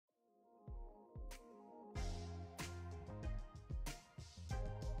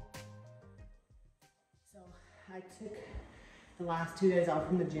I took the last 2 days off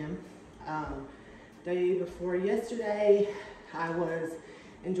from the gym. Day before yesterday, I was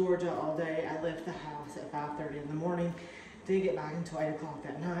in Georgia all day. I left the house at 5:30 in the morning. Didn't get back until 8 o'clock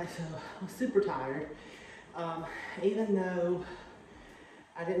that night, so I was super tired. Even though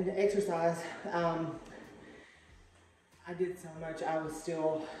I didn't exercise, I did so much, I was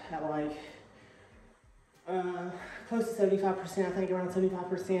still at like close to 75%, I think around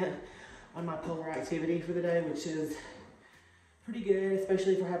 75% on my polar activity for the day, which is pretty good,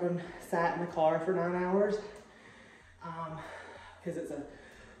 especially for having sat in the car for 9 hours. Because it's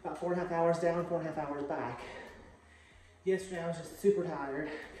about 4.5 hours down, 4.5 hours back. Yesterday I was just super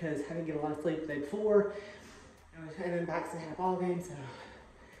tired because I didn't get a lot of sleep the day before. And then Baxton had a ball game, so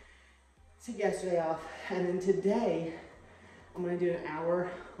took yesterday off. And then today, I'm gonna do an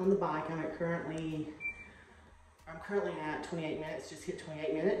hour on the bike. I'm currently at 28 minutes, just hit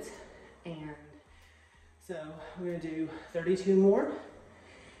 28 minutes. And so we're gonna do 32 more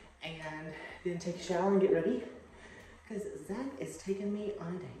and then take a shower and get ready because Zach is taking me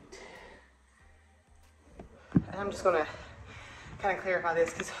on a date. And I'm just gonna kind of clarify this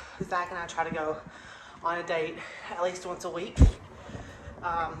because Zach and I try to go on a date at least once a week.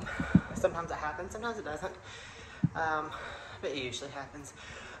 Sometimes it happens, sometimes it doesn't, but it usually happens.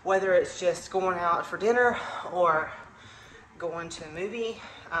 Whether it's just going out for dinner or going to a movie,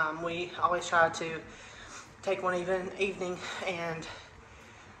 we always try to take one evening and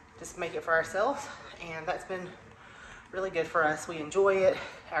just make it for ourselves, and that's been really good for us. We enjoy it.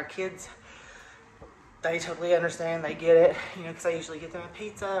 Our kids, they totally understand, they get it, you know, because I usually get them a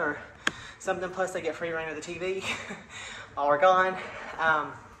pizza or something, plus they get free reign of the TV while we're gone.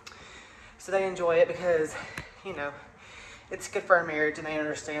 So they enjoy it because, you know, it's good for our marriage and they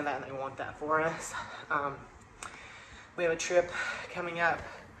understand that and they want that for us. We have a trip coming up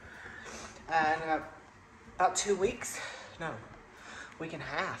in about 2 weeks, no, week and a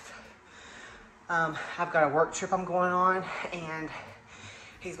half. I've got a work trip I'm going on and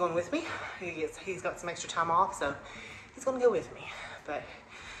he's going with me. He's got some extra time off, so he's gonna go with me. But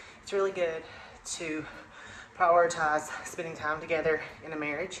it's really good to prioritize spending time together in a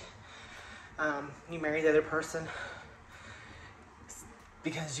marriage. You marry the other person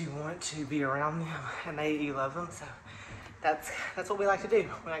because you want to be around them and you love them. So that's what we like to do.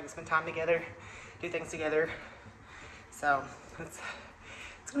 We like to spend time together, do things together. So it's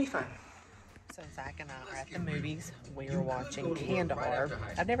gonna be fun. So Zach and I are at the movies. We are watching Kandahar.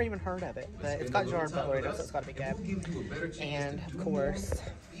 I've never even heard of it, but it's got Gerard Butler in it, so it's got to be good. And of course,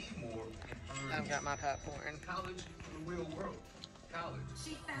 I've got my popcorn.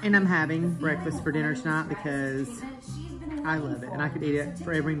 And I'm having breakfast for dinner tonight because I love it and I could eat it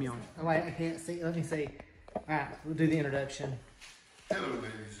for every meal. Oh wait, I can't see. Let me see. All right, we'll do the introduction. Hello,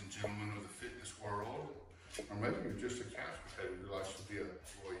 ladies and gentlemen of the fitness world, or maybe you're just a couch potato who likes to be a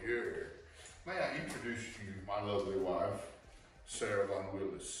voyeur. May I introduce to you my lovely wife, Sarah Von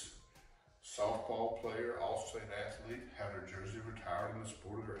Willis, softball player, all-state athlete, had her jersey retired in the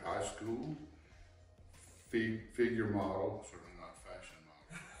sport of her high school, figure model, certainly not fashion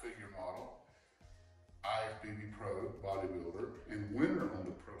model, figure model, IFBB pro bodybuilder, and winner on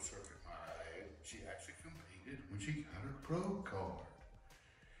the pro circuit, might I add. She actually competed when she got her pro card.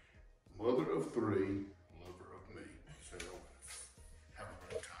 Mother of 3, lover of me. Sarah Willis. Have a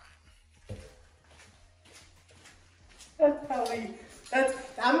great time. That's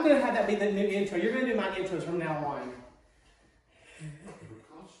how I'm gonna have that be the new intro. You're gonna do my intros from now on.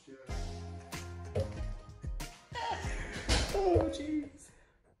 Oh, jeez.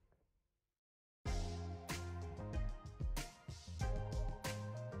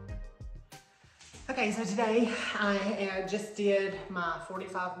 Okay, so today I just did my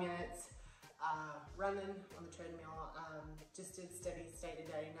 45 minutes running on the treadmill. Just did steady state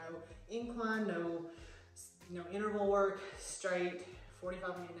today. No incline, no interval work, straight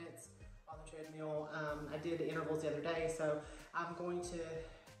 45 minutes on the treadmill. I did the intervals the other day, so I'm going to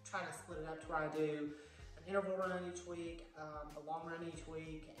try to split it up to where I do an interval run each week, a long run each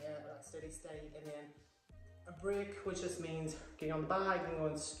week, at steady state, and then a brick, which just means getting on the bike and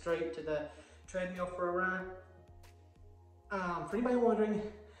going straight to the treadmill for a run. For anybody wondering,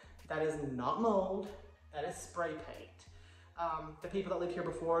 that is not mold, that is spray paint. The people that lived here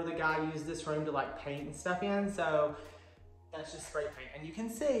before, the guy used this room to like paint and stuff in, so that's just spray paint. And you can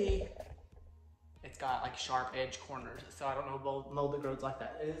see it's got like sharp edge corners, so I don't know mold that grows like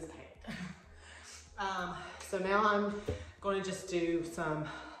that. It is paint. So now I'm going to just do some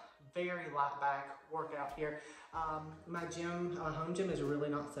very light back workout here. My gym, my home gym is really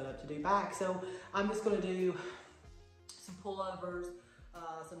not set up to do back, so I'm just going to do some pullovers,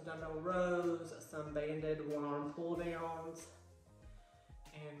 some dumbbell rows, some banded one-arm pull downs,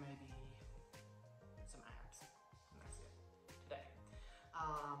 and maybe some abs. And that's it today.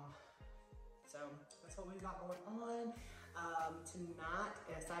 So that's what we've got going on. Tonight,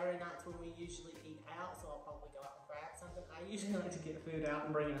 Saturday night's when we usually eat out, so I'll probably go out and grab something. I usually like to get food out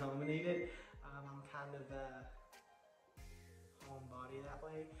and bring it home and eat it. I'm kind of a homebody that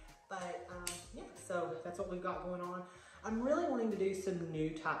way. But yeah, so that's what we've got going on. I'm really wanting to do some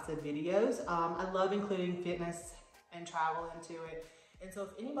new types of videos. I love including fitness and travel into it. And so if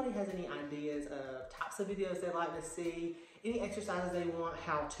anybody has any ideas of types of videos they'd like to see, any exercises they want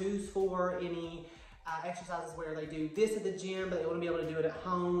how-tos for, any exercises where they do this at the gym but they want to be able to do it at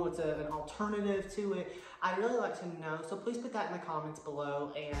home, what's an alternative to it, I'd really like to know. So please put that in the comments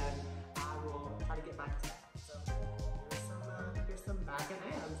below and I will try to get back to that. So here's some back and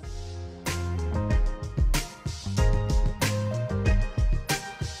abs.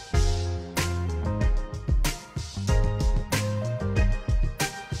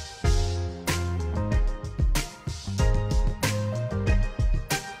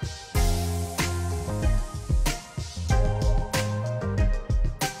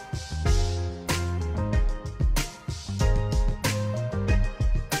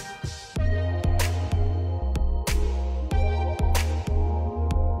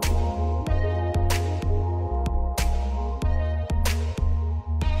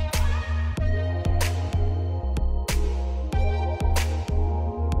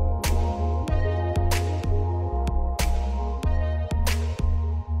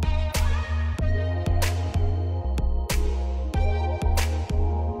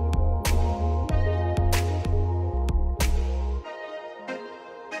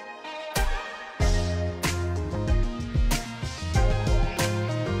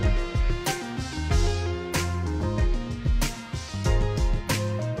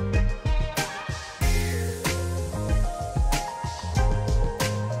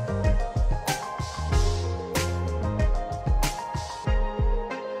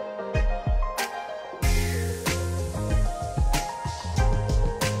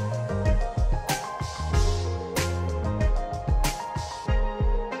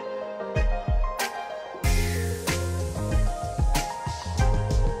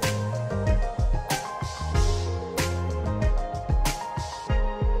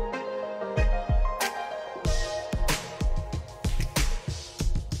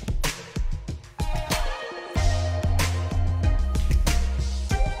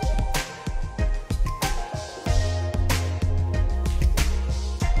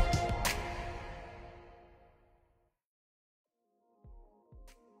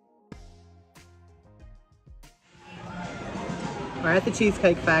 We're at the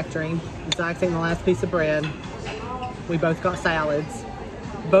Cheesecake Factory. Zach's eating the last piece of bread. We both got salads.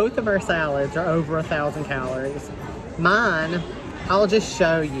 Both of our salads are over 1,000 calories. Mine, I'll just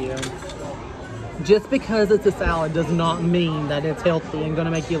show you. Just because it's a salad does not mean that it's healthy and gonna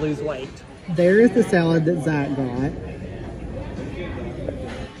make you lose weight. There is the salad that Zach got.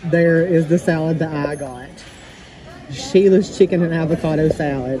 There is the salad that I got. Sheila's chicken and avocado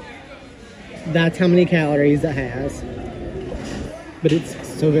salad. That's how many calories it has. But it's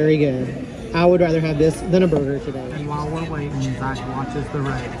so very good. I would rather have this than a burger today. And while we're waiting, Zach watches the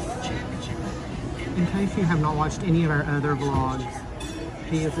race. In case you have not watched any of our other vlogs,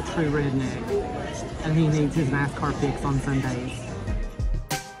 he is a true redneck. And he needs his NASCAR fix on Sundays.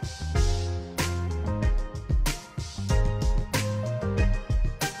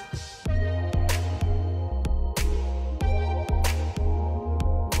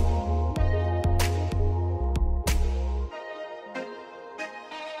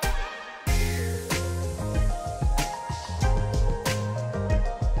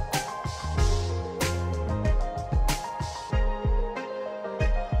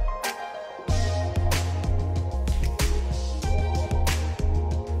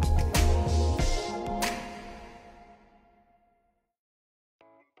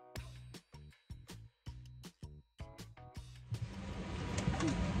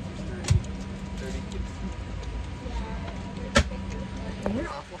 We're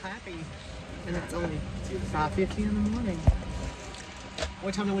awful happy. And it's only 5:50 in the morning.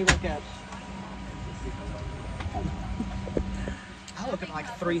 What time do we wake up? I woke up at like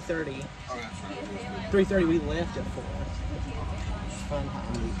 3:30. 3:30 we left at 4. Fun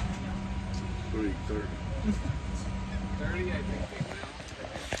time. 3:30. 30, I think.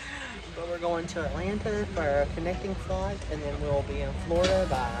 But we're going to Atlanta for a connecting flight, and then we'll be in Florida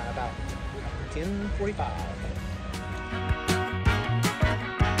by about 10:45.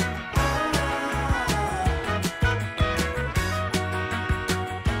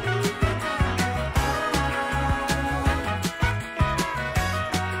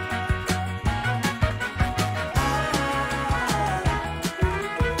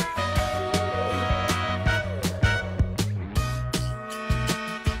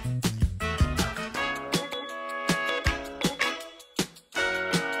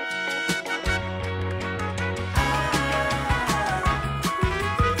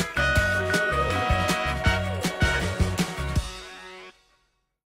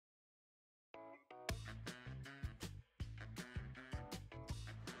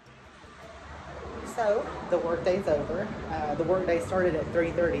 So the work day's over. The work day started at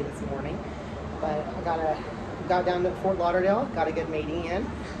 3:30 this morning, but I got down to Fort Lauderdale, got a good meeting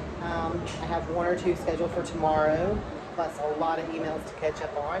in. I have one or two scheduled for tomorrow, plus a lot of emails to catch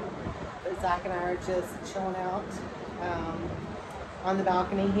up on. But Zach and I are just chilling out on the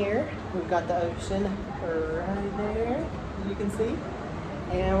balcony here. We've got the ocean right there, you can see.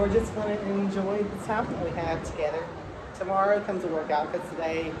 And we're just going to enjoy the time that we have together. Tomorrow comes a workout, because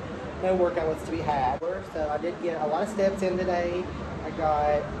today no workout was to be had. So I did get a lot of steps in today. I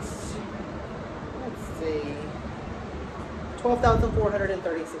got, let's see,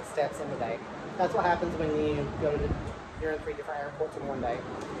 12,436 steps in today. That's what happens when you go to, you're in 3 different airports in one day.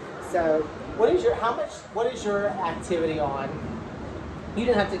 So what is your activity on? You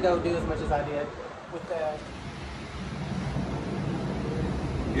didn't have to go do as much as I did with the...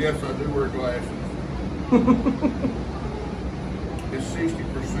 Yes, I do wear glasses. It's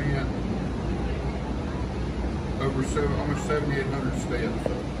 60%, almost 7,800 steps.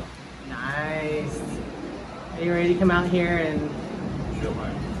 Nice. Are you ready to come out here and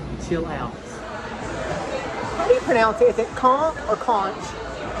chill out? How do you pronounce it? Is it conch or conch?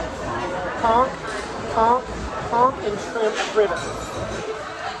 Conch, conch, conch, and shrimp ribbon.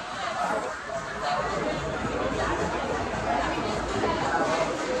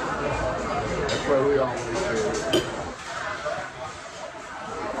 That's where we always do.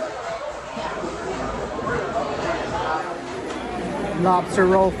 Lobster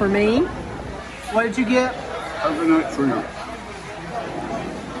roll for me. What did you get? Overnight shrimp.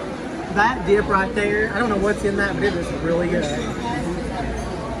 That dip right there, I don't know what's in that, but it is really good.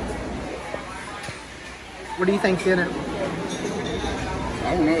 What do you think's in it?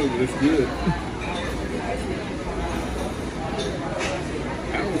 I don't know, but it's good.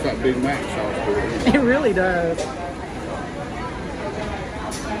 That looks like Big Mac sauce to it. It really does.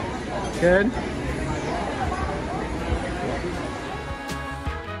 Good.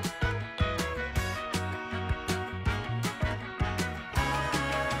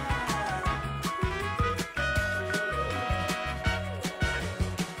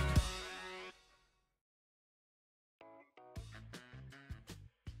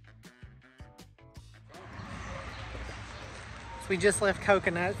 We just left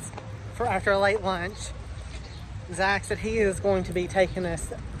Coconuts for after a late lunch. Zach said he is going to be taking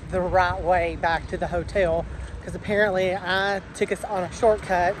us the right way back to the hotel, because apparently I took us on a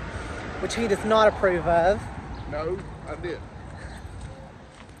shortcut, which he does not approve of. No, I did.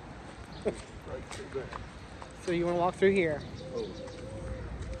 So you want to walk through here? Oh.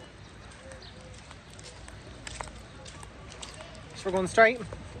 So we're going straight? Can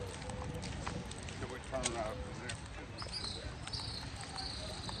we turn out from there?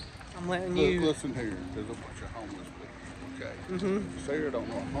 I'm letting Look, you... listen here, there's a bunch of homeless people, okay? Sarah don't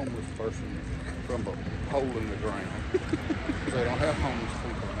know a homeless person from a hole in the ground. They don't have homeless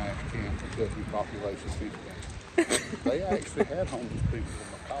people in Ash Camp because the population keeps down. They actually had homeless people in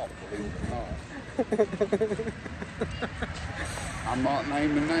McCall, believe it or not. I'm not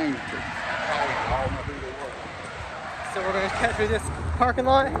naming names, but I all know who they were. So we're going to cut through this parking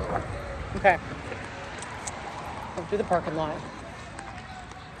lot? Okay. Come through the parking lot.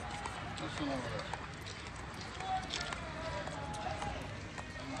 Listen over there.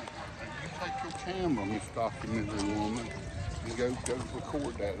 You take your camera, Miss Documentary Woman, and go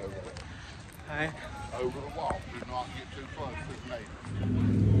record that over there. Okay. Over the wall. Do not get too close to the neighbors.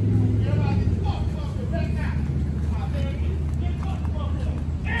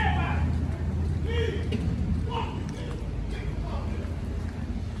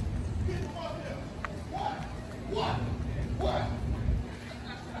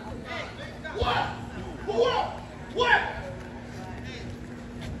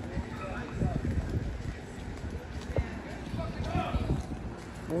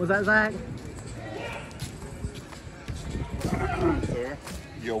 What was that, Zach? Sir,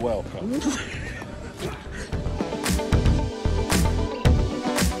 you're welcome.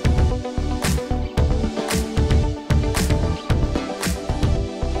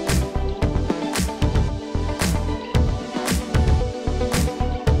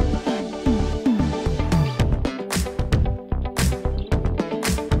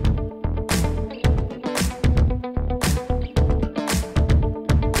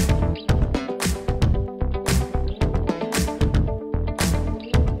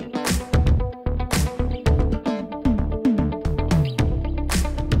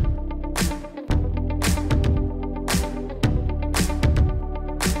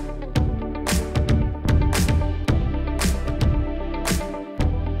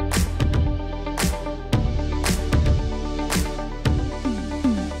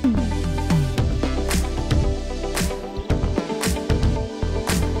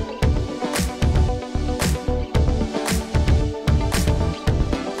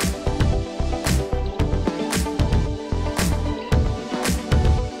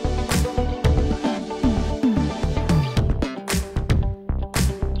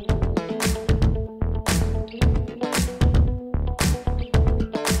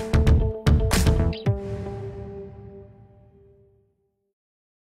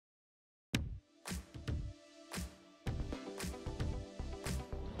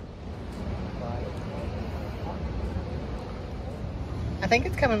 think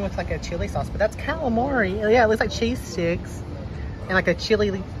it's coming with like a chili sauce, but that's calamari. Yeah, it looks like cheese sticks and like a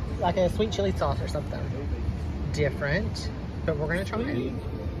chili, like a sweet chili sauce or something. Different, but we're gonna try it.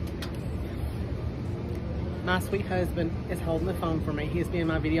 My sweet husband is holding the phone for me. He's being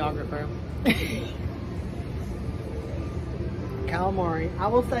my videographer. Calamari. I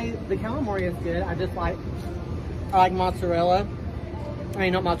will say the calamari is good. I like mozzarella. I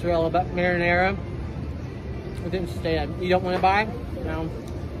mean, not mozzarella, but marinara. But instead, you don't want to buy? No.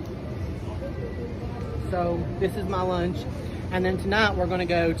 So this is my lunch. And then tonight we're gonna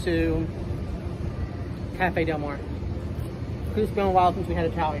go to Cafe Del Mar. It's been a while since we had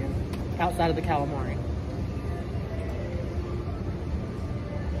Italian outside of the calamari.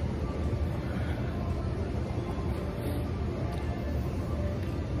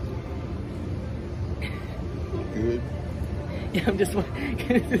 Good. Yeah, I'm just like,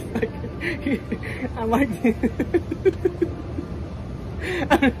 I'm like,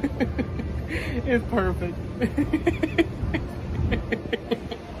 it's perfect.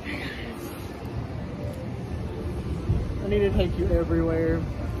 I need to take you everywhere.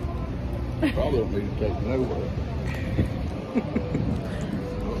 Probably don't need to take nowhere.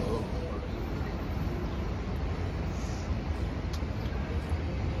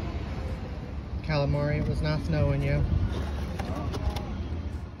 Calamari, it was nice knowing you.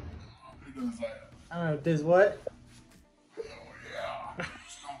 Who does that? I don't know, does what? Oh yeah.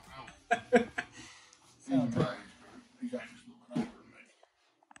 Stone Cold.